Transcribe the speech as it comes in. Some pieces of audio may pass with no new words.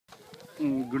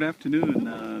Good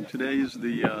afternoon. Today is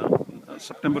the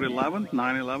September 11th,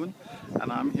 9/11,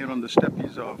 and I'm here on the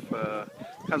steppes of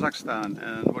Kazakhstan.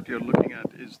 And what you're looking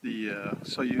at is the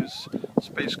Soyuz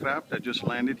spacecraft that just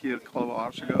landed here 12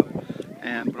 hours ago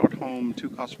and brought home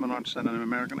two cosmonauts and an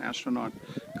American astronaut,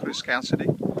 Chris Cassidy.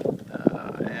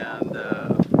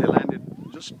 They landed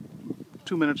just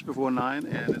 2 minutes before 9,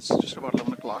 and it's just about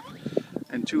 11 o'clock.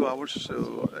 In 2 hours,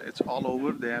 so it's all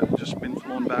over. They have just been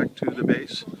flown back to the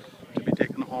base to be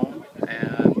taken home,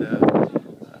 and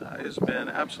it's been an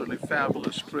absolutely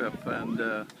fabulous trip. And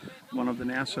one of the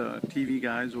NASA TV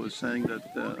guys was saying that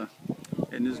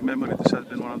in his memory this has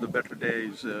been one of the better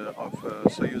days of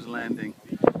Soyuz landing,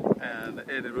 and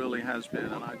it really has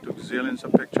been. And I took zillions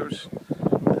of pictures,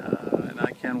 and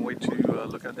I can't wait to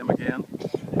look at them again.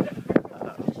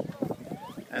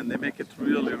 And they make it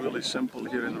really, really simple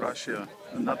here in Russia.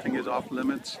 Nothing is off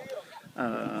limits.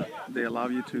 They allow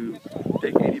you to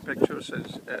take 80 pictures,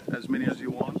 as many as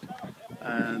you want,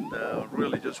 and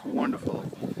really just wonderful.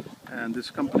 And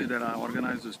this company that I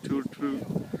organized this tour through,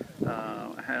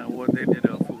 what they did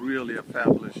really a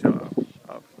fabulous job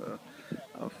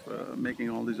of making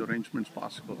all these arrangements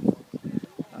possible.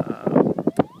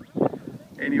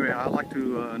 Anyway, I'd like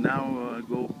to now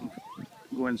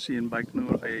go and see in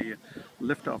Baikonur a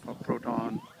liftoff of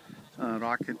Proton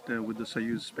rocket with the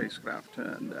Soyuz spacecraft,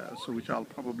 and so which I'll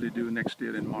probably do next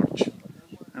year in March.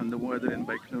 And the weather in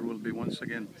Baikonur will be once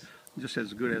again just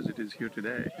as good as it is here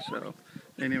today. So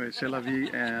anyway, c'est la vie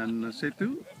and c'est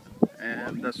tout,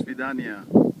 and до свидания.